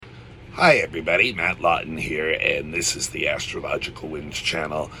Hi, everybody. Matt Lawton here, and this is the Astrological Winds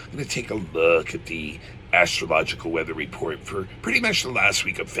channel. I'm going to take a look at the astrological weather report for pretty much the last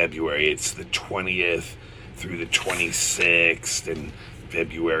week of February. It's the 20th through the 26th, and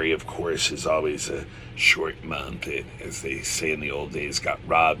February, of course, is always a short month. It, as they say in the old days, got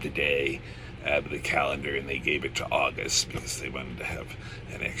robbed a day out of the calendar, and they gave it to August because they wanted to have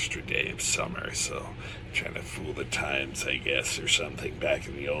an extra day of summer. So trying to fool the times, I guess, or something back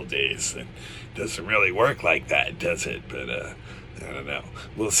in the old days. It doesn't really work like that, does it? But I don't know.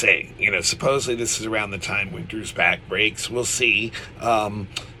 We'll see. Supposedly this is around the time winter's back breaks. We'll see.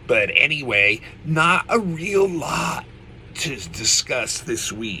 But anyway, not a real lot to discuss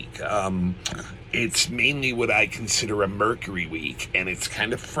this week. It's mainly what I consider a Mercury week, and it's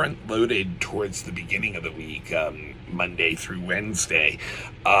kind of front loaded towards the beginning of the week, Monday through Wednesday.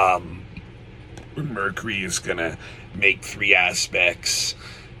 Mercury is going to make 3 aspects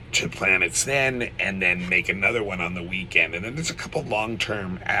to planets then, and then make another one on the weekend. And then there's a couple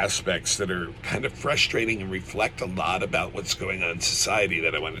long-term aspects that are kind of frustrating and reflect a lot about what's going on in society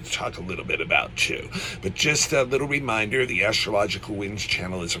that I wanted to talk a little bit about too. But just a little reminder, the Astrological Winds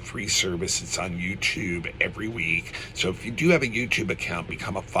channel is a free service. It's on YouTube every week. So if you do have a YouTube account,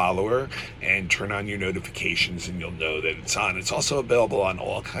 become a follower and turn on your notifications and you'll know that it's on. It's also available on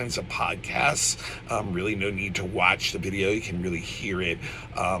all kinds of podcasts. Really no need to watch the video. You can really hear it.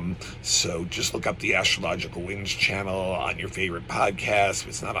 So just look up the Astrological Winds channel on your favorite podcast. If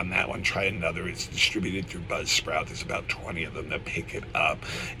it's not on that one, try another. It's distributed through Buzzsprout. There's about 20 of them that pick it up.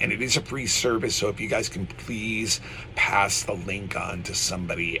 And it is a free service, so if you guys can please pass the link on to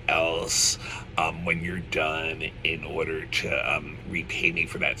somebody else when you're done in order to repay me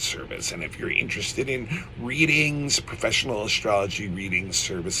for that service. And if you're interested in readings, professional astrology reading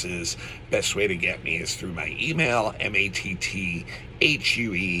services, best way to get me is through my email,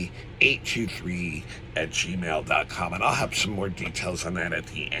 mattHue823@gmail.com, and I'll have some more details on that at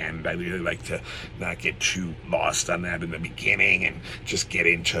the end. I really like to not get too lost on that in the beginning and just get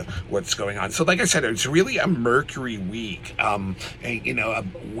into what's going on. So like I said, it's really a Mercury week, a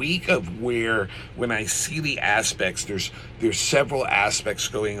week of where when I see the aspects, there's several aspects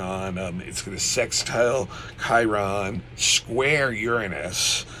going on. It's going to sextile Chiron, square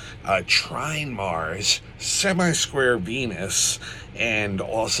Uranus, trine Mars, semi-square Venus, and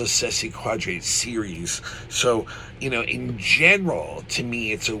also sesquiquadrate Ceres. So, in general, to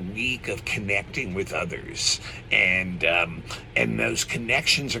me, it's a week of connecting with others, and those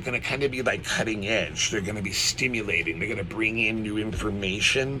connections are going to kind of be like cutting edge. They're going to be stimulating. They're going to bring in new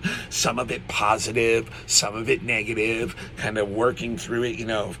information, some of it positive, some of it negative, kind of working through it.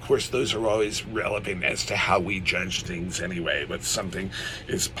 Of course, those are always relevant as to how we judge things anyway, whether something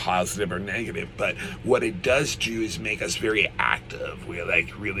is positive or negative. But what it does do is make us very active. We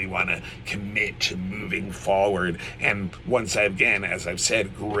really want to commit to moving forward. And once again, as I've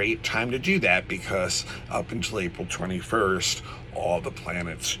said, great time to do that, because up until April 21st, all the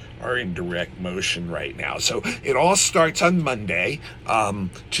planets are in direct motion right now. So it all starts on Monday,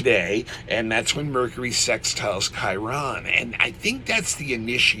 today, and that's when Mercury sextiles Chiron. And I think that's the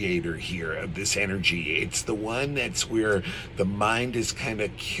initiator here of this energy. It's the one that's where the mind is kind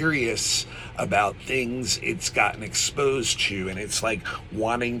of curious about things it's gotten exposed to, and it's like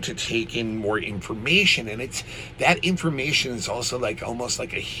wanting to take in more information. And it's that information is also like almost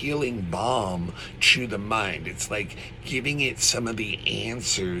like a healing balm to the mind. It's like giving it some of the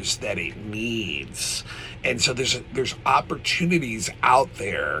answers that it needs. And so there's opportunities out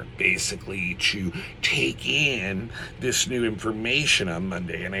there basically to take in this new information on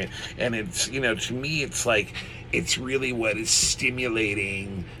Monday. And it's to me, it's like it's really what is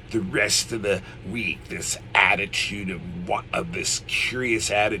stimulating the rest of the week, this attitude of this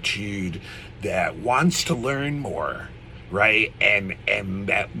curious attitude that wants to learn more, right? And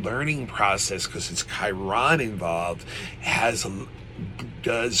that learning process, because it's Chiron involved,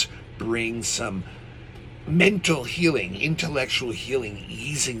 does bring some mental healing, intellectual healing,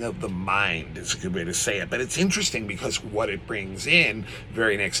 easing of the mind is a good way to say it. But it's interesting because what it brings in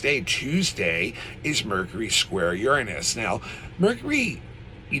very next day, Tuesday, is Mercury square Uranus. Now, Mercury,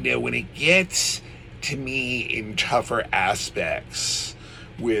 when it gets to me in tougher aspects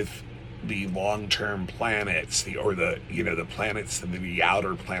with the long-term planets, the planets, the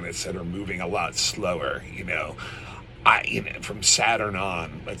outer planets that are moving a lot slower, from Saturn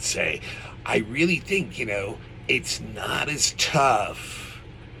on, let's say, I really think, it's not as tough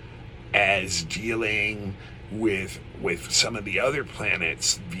as dealing with some of the other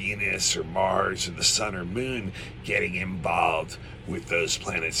planets, Venus or Mars or the Sun or Moon, getting involved with those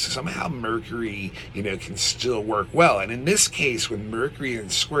planets. Somehow Mercury, can still work well. And in this case, when Mercury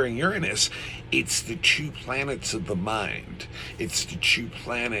is squaring Uranus, it's the two planets of the mind. It's the two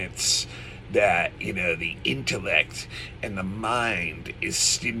planets that the intellect and the mind is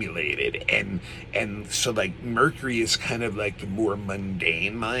stimulated, and so like Mercury is kind of like the more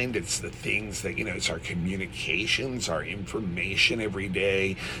mundane mind. It's the things that it's our communications, our information every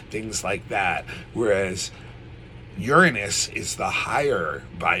day, things like that, whereas Uranus is the higher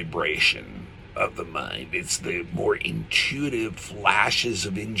vibration of the mind. It's the more intuitive flashes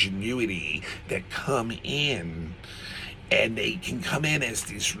of ingenuity that come in, and they can come in as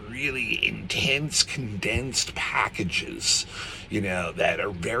these really intense, condensed packages, that are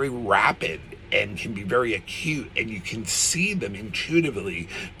very rapid and can be very acute, and you can see them intuitively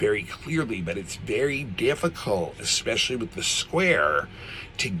very clearly, but it's very difficult, especially with the square,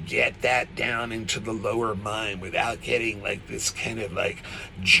 to get that down into the lower mind without getting like this kind of like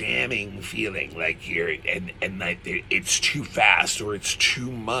jamming feeling, like you're and like it's too fast or it's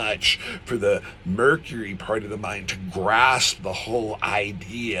too much for the Mercury part of the mind to grasp the whole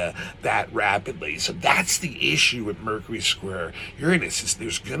idea that rapidly. So that's the issue with Mercury square Uranus, is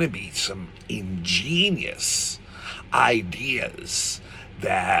there's going to be some ingenious ideas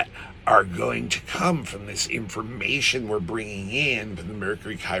that are going to come from this information we're bringing in from the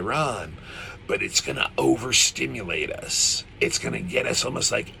Mercury Chiron, but it's going to overstimulate us. It's going to get us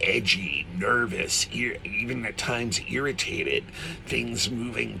almost like edgy, nervous, even at times irritated, things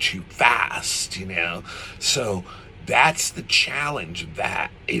moving too fast, So that's the challenge of that,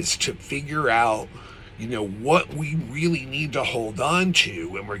 is to figure out what we really need to hold on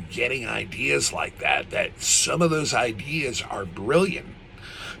to when we're getting ideas like that some of those ideas are brilliant,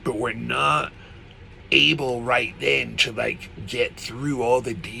 but we're not able right then to like get through all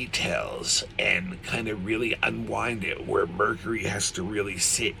the details and kind of really unwind it, where Mercury has to really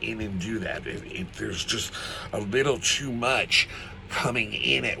sit in and do that. If there's just a little too much coming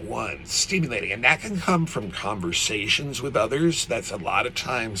in at once, stimulating, and that can come from conversations with others. That's a lot of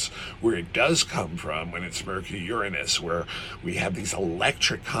times where it does come from when it's Mercury Uranus, where we have these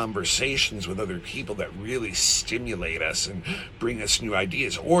electric conversations with other people that really stimulate us and bring us new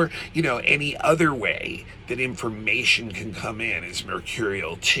ideas. Or any other way that information can come in is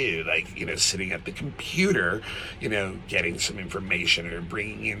mercurial too, like sitting at the computer, getting some information, or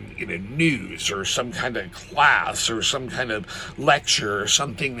bringing in news or some kind of class or some kind of lecture or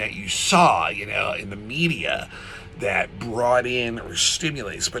something that you saw in the media that brought in or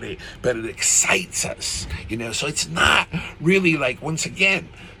stimulates, but it excites us, so it's not really like, once again,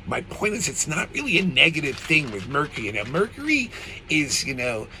 my point is, it's not really a negative thing with Mercury. Mercury is,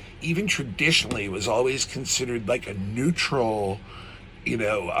 even traditionally was always considered like a neutral,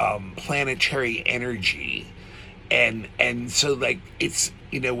 planetary energy. And so like it's,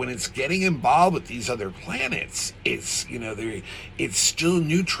 when it's getting involved with these other planets, it's, it's still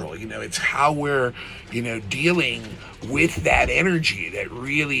neutral. It's how we're, dealing with that energy that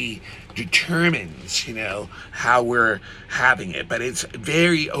really determines, how we're having it. But it's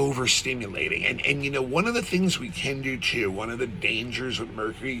very overstimulating. And one of the things we can do too, one of the dangers with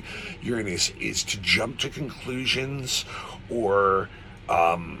Mercury Uranus, is to jump to conclusions or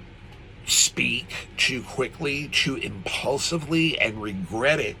speak too quickly, too impulsively, and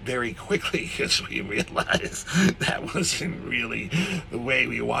regret it very quickly, because we realize that wasn't really the way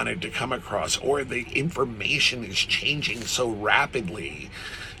we wanted to come across, or the information is changing so rapidly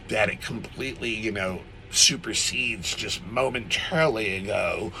that it completely, supersedes just momentarily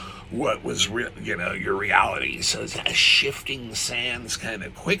ago what was your reality. So it's a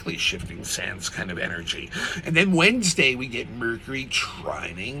quickly shifting sands kind of energy. And then Wednesday we get Mercury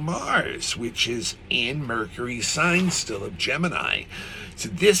trining Mars, which is in Mercury's sign still of Gemini. So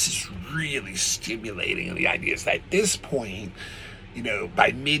this is really stimulating the ideas that at this point,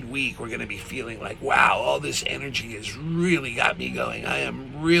 by midweek, we're going to be feeling like, wow, all this energy has really got me going. I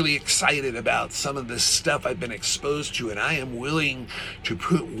am really excited about some of this stuff I've been exposed to, and I am willing to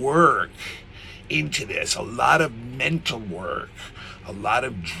put work into this, a lot of mental work, a lot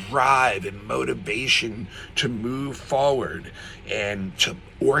of drive and motivation to move forward and to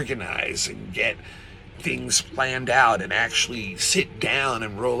organize and get things planned out and actually sit down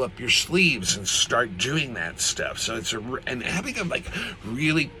and roll up your sleeves and start doing that stuff. So it's and having a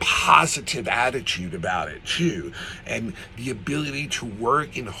really positive attitude about it too, and the ability to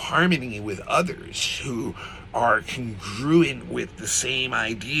work in harmony with others who are congruent with the same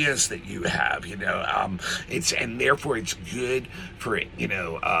ideas that you have, and therefore it's good for,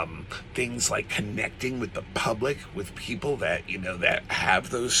 things like connecting with the public, with people that, that have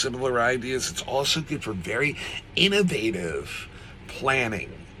those similar ideas. It's also good for very innovative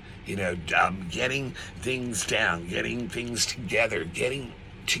planning, getting things down, getting things together, getting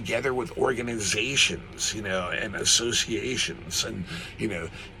together with organizations, and associations, and,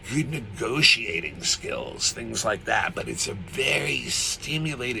 good negotiating skills, things like that. But it's a very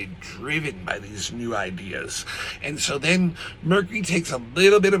stimulated, driven by these new ideas. And so then Mercury takes a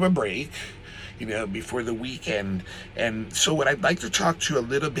little bit of a break, before the weekend. And so what I'd like to talk to you a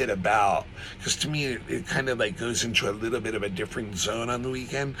little bit about, because to me it kind of like goes into a little bit of a different zone on the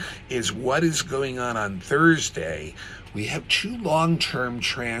weekend, is what is going on Thursday. We have 2 long-term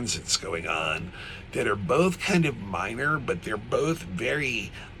transits going on that are both kind of minor, but they're both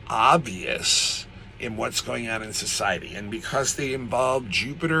very obvious in what's going on in society. And because they involve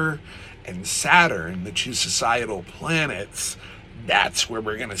Jupiter and Saturn, the 2 societal planets, that's where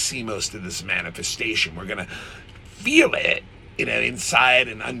we're going to see most of this manifestation. We're going to feel it, inside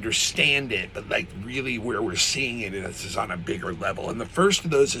and understand it, but like really where we're seeing it is on a bigger level. And the first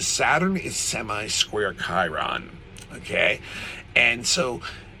of those is Saturn is semi-square Chiron, okay? And so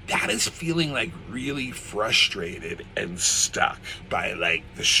that is feeling like really frustrated and stuck by like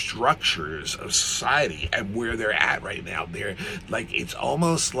the structures of society and where they're at right now. They're like, it's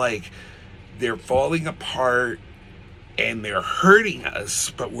almost like they're falling apart and they're hurting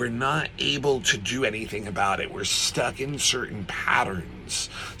us, but we're not able to do anything about it. We're stuck in certain patterns,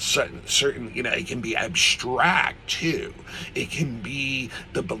 certain, it can be abstract too. It can be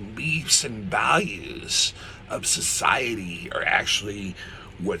the beliefs and values of society are actually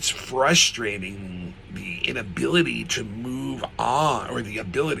what's frustrating, the inability to move on, or the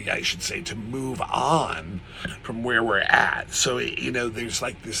ability, I should say, to move on from where we're at. So, there's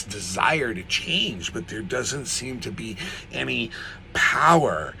like this desire to change, but there doesn't seem to be any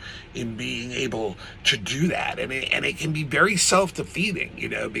power in being able to do that. And it can be very self-defeating,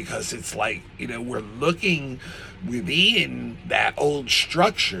 because it's like, we're looking within that old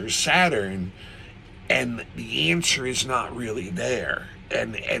structure, Saturn, and the answer is not really there.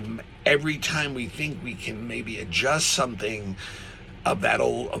 And every time we think we can maybe adjust something of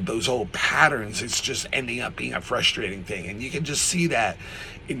those old patterns, it's just ending up being a frustrating thing. And you can just see that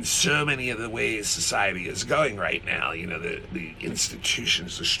in so many of the ways society is going right now. The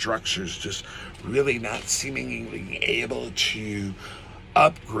institutions, the structures, just really not seemingly able to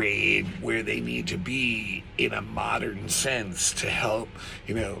upgrade where they need to be in a modern sense to help,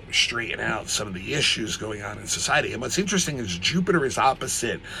 straighten out some of the issues going on in society. And what's interesting is Jupiter is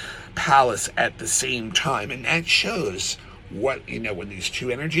opposite Pallas at the same time. And that shows what, when these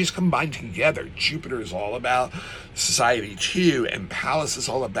 2 energies combine together, Jupiter is all about society too, and Pallas is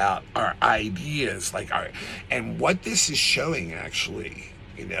all about our ideas, and what this is showing actually,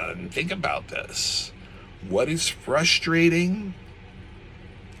 and think about this. What is frustrating?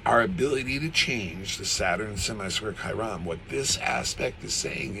 Our ability to change, the Saturn semi-square Chiron. What this aspect is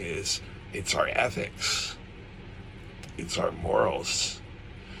saying is it's our ethics, it's our morals,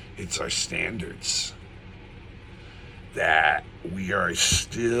 it's our standards, that we are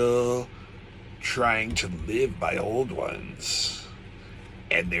still trying to live by old ones,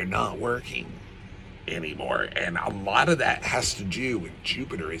 and they're not working anymore. And a lot of that has to do with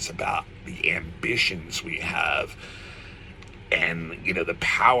Jupiter is about the ambitions we have, and the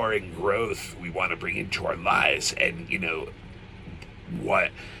power and growth we want to bring into our lives, and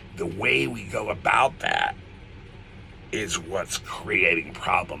what the way we go about that is what's creating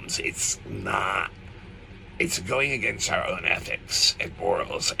problems. It's going against our own ethics and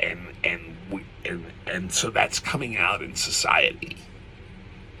morals, and so that's coming out in society.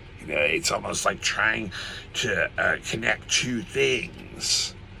 It's almost like trying to connect 2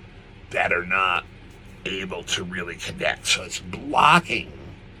 things that are not able to really connect. So it's blocking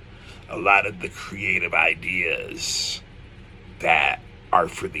a lot of the creative ideas that are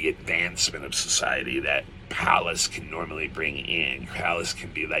for the advancement of society that Pallas can normally bring in. Pallas can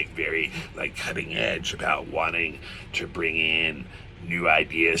be very cutting edge about wanting to bring in new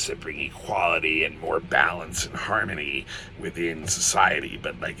ideas that bring equality and more balance and harmony within society,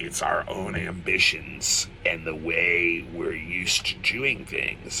 but it's our own ambitions and the way we're used to doing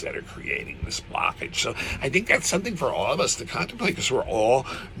things that are creating this blockage. So I think that's something for all of us to contemplate, because we're all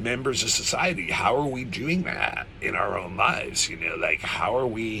members of society. How are we doing that in our own lives? How are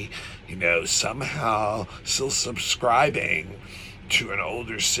we, somehow still subscribing to an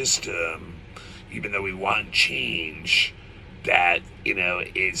older system, even though we want change, that,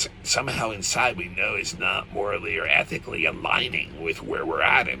 is somehow inside we know is not morally or ethically aligning with where we're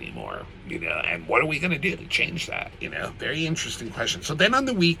at anymore, and what are we going to do to change that? Very interesting question. So then on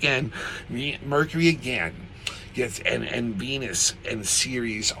the weekend, Mercury again gets, and Venus and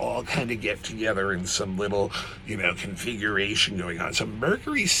Ceres all kind of get together in some little, configuration going on. So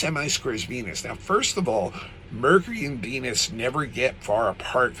Mercury semi-squares Venus. Now, first of all, Mercury and Venus never get far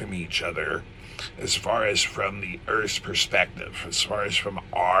apart from each other as far as from the Earth's perspective, as far as from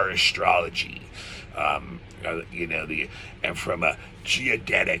our astrology, and from a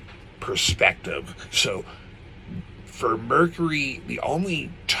geodetic perspective. So for Mercury, the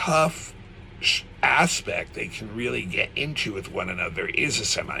only tough aspect they can really get into with one another is a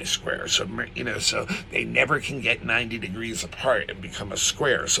semi-square. So, so they never can get 90 degrees apart and become a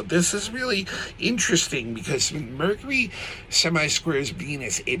square. So this is really interesting because when Mercury semi-squares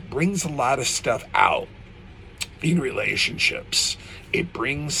Venus, it brings a lot of stuff out in relationships. It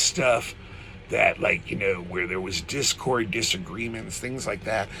brings stuff that, where there was discord, disagreements, things like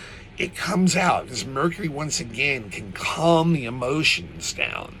that. It comes out because Mercury, once again, can calm the emotions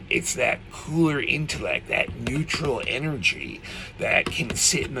down. It's that cooler intellect, that neutral energy that can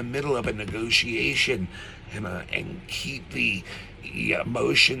sit in the middle of a negotiation and keep the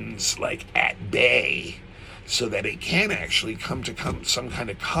emotions at bay, so that it can actually come to some kind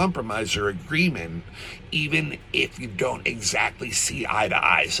of compromise or agreement, even if you don't exactly see eye to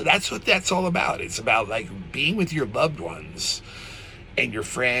eye. So that's what that's all about. It's about being with your loved ones and your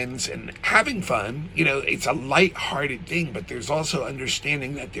friends and having fun. It's a light-hearted thing, but there's also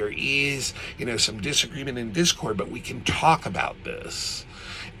understanding that there is, some disagreement and discord, but we can talk about this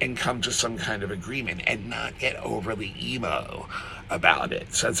and come to some kind of agreement and not get overly emo about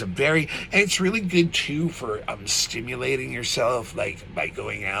it. So and it's really good too for stimulating yourself, by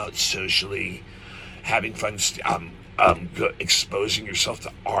going out socially, having fun, exposing yourself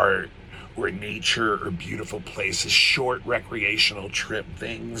to art or nature or beautiful places. Short recreational trip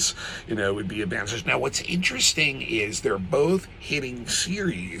things, would be advantages. Now, what's interesting is they're both hitting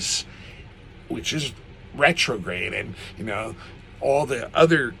Ceres, which is retrograde, and all the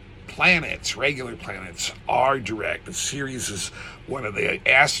other planets, regular planets, are direct. But Ceres is one of the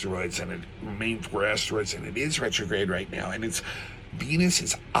asteroids, and it main 4 asteroids, and it is retrograde right now. And Venus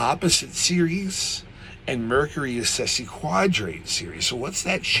is opposite Ceres, and Mercury is sesquiquadrate Ceres. So what's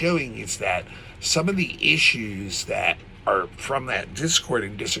that showing is that some of the issues that are from that discord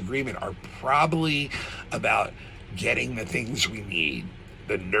and disagreement are probably about getting the things we need.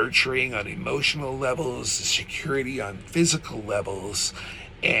 The nurturing on emotional levels, the security on physical levels,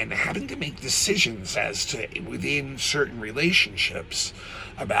 and having to make decisions as to, within certain relationships,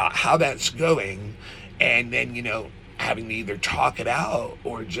 about how that's going, and then, having to either talk it out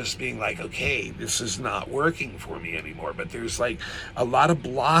or just being okay, this is not working for me anymore. But there's a lot of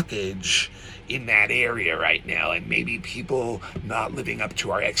blockage in that area right now, and maybe people not living up to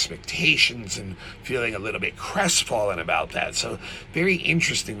our expectations and feeling a little bit crestfallen about that. So very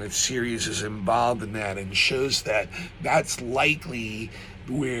interesting that Ceres is involved in that, and shows that that's likely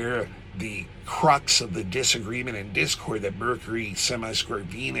where the crux of the disagreement and discord that Mercury semi-square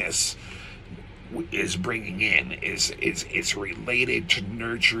Venus is bringing in is related to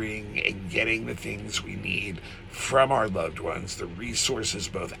nurturing and getting the things we need from our loved ones, the resources,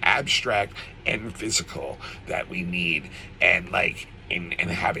 both abstract and physical, that we need, and and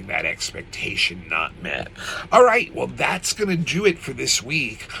having that expectation not met. All right, well, that's going to do it for this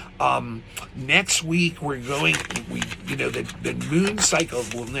week. Next week, the moon cycle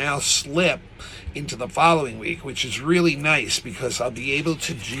will now slip into the following week, which is really nice because I'll be able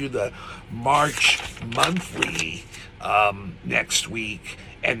to do the March monthly next week,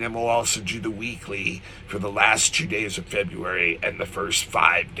 and then we'll also do the weekly for the last 2 days of February and the first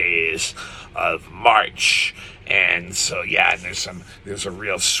 5 days of March. And so, and there's a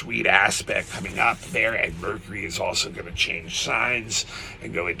real sweet aspect coming up there, and Mercury is also going to change signs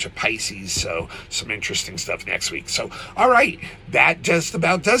and go into Pisces, so some interesting stuff next week. So, all right, that just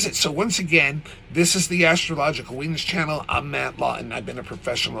about does it. So once again, this is the Astrological Wings channel. I'm Matt Lawton. I've been a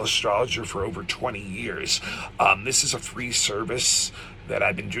professional astrologer for over 20 years. This is a free service that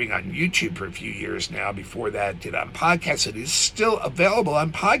I've been doing on YouTube for a few years now. Before that, did on podcasts. It is still available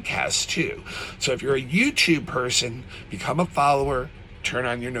on podcasts too. So if you're a YouTube person, become a follower, turn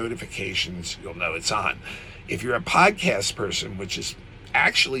on your notifications, you'll know it's on. If you're a podcast person, which is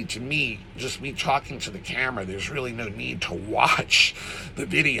actually, to me, just me talking to the camera, there's really no need to watch the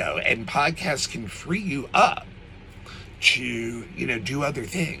video, and podcasts can free you up to, do other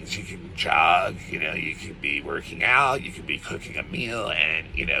things. You can jog, you can be working out, you can be cooking a meal, and,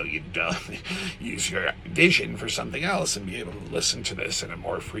 you don't use your vision for something else and be able to listen to this in a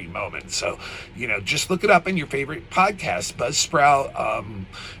more free moment. So, just look it up in your favorite podcast, Buzzsprout,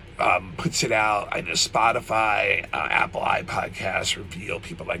 puts it out. I know Spotify, Apple iPodcasts, Reveal,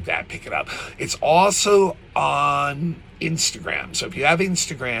 people like that pick it up. It's also on Instagram. So if you have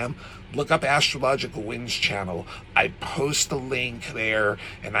Instagram, look up Astrological Winds channel. I post the link there,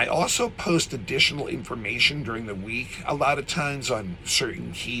 and I also post additional information during the week a lot of times on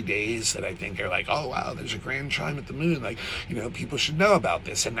certain key days that I think are like, oh wow, there's a grand trine at the moon, like, people should know about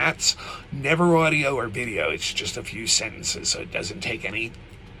this. And that's never audio or video, it's just a few sentences, so it doesn't take any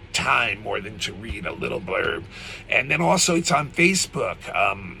time more than to read a little blurb. And then also it's on Facebook,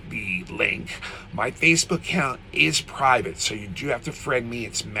 the link. My Facebook account is private, so you do have to friend me.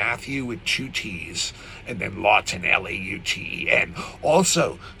 It's Matthew with 2 T's and then Lawton, Lauten.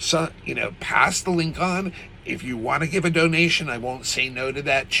 Also, so pass the link on. If you want to give a donation, I won't say no to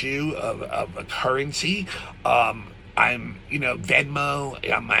that too, of a currency. I'm,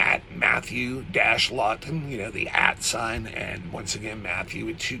 Venmo, I'm at Matthew-Lawton, the @ sign, and once again, Matthew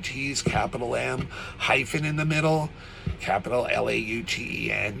with 2 T's, capital M, hyphen in the middle, capital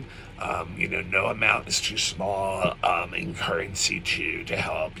Lauten. No amount is too small in currency to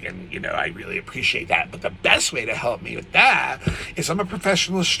help, and I really appreciate that. But the best way to help me with that is I'm a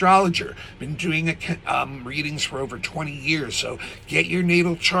professional astrologer, been doing readings for over 20 years, so get your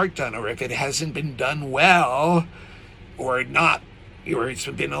natal chart done, or if it hasn't been done well, or not, or it's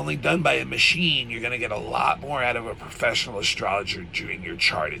been only done by a machine, you're going to get a lot more out of a professional astrologer doing your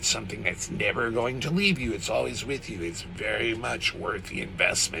chart. It's something that's never going to leave you. It's always with you. It's very much worth the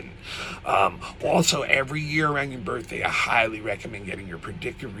investment. Also, every year around your birthday, I highly recommend getting your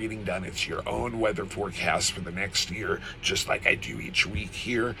predictive reading done. It's your own weather forecast for the next year, just like I do each week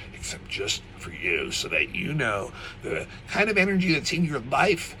here, except just for you, so that you know the kind of energy that's in your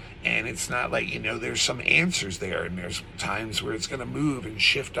life. And it's not like, there's some answers there, and there's times where it's going to move and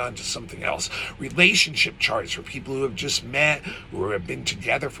shift on to something else. Relationship charts for people who have just met, who have been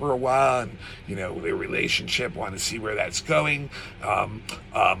together for a while, and, their relationship, want to see where that's going.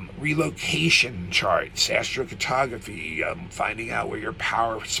 Relocation charts, astrocartography, finding out where your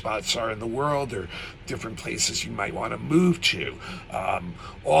power spots are in the world, or different places you might want to move to.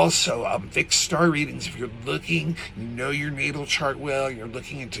 Also, fixed star readings. If you're looking, your natal chart well, you're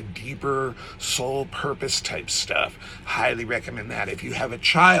looking into deeper soul purpose type stuff, highly recommend that. If you have a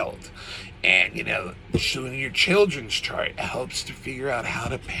child, and showing your children's chart helps to figure out how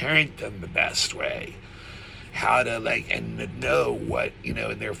to parent them the best way, how to and to know what in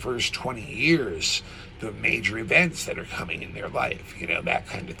their first 20 years, the major events that are coming in their life, that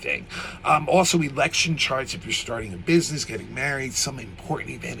kind of thing. Also, election charts. If you're starting a business, getting married, some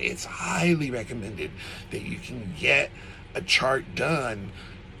important event, it's highly recommended that you can get a chart done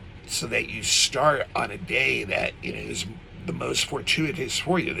so that you start on a day that is the most fortuitous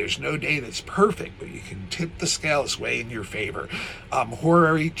for you. There's no day that's perfect, but you can tip the scales way in your favor.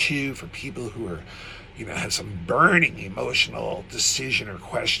 Horary too, for people who are have some burning emotional decision or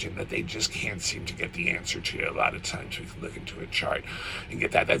question that they just can't seem to get the answer to. A lot of times we can look into a chart and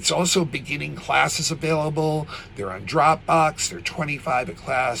get that. That's also beginning classes available. They're on Dropbox. They're $25 a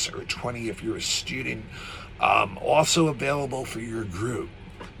class, or $20 if you're a student. Also available for your group.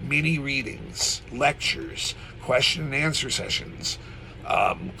 Mini readings, lectures, question and answer sessions,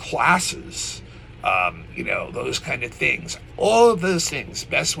 classes, those kind of things. All of those things,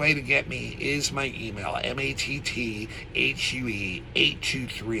 best way to get me is my email,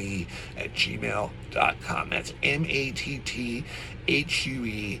 mattthue823@gmail.com. That's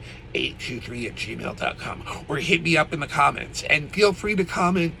mattthue823@gmail.com. Or hit me up in the comments, and feel free to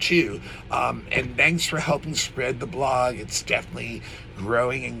comment too. And thanks for helping spread the blog. It's definitely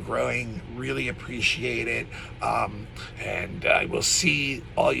growing and growing. Really appreciate it. And I will see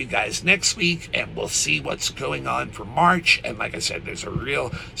all you guys next week, and we'll see what's going on for March. And like I said, there's a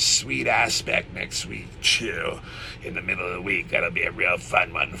real sweet aspect next week too, in the middle of the week. That'll be a real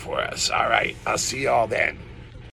fun one for us. All right, I'll see you all then.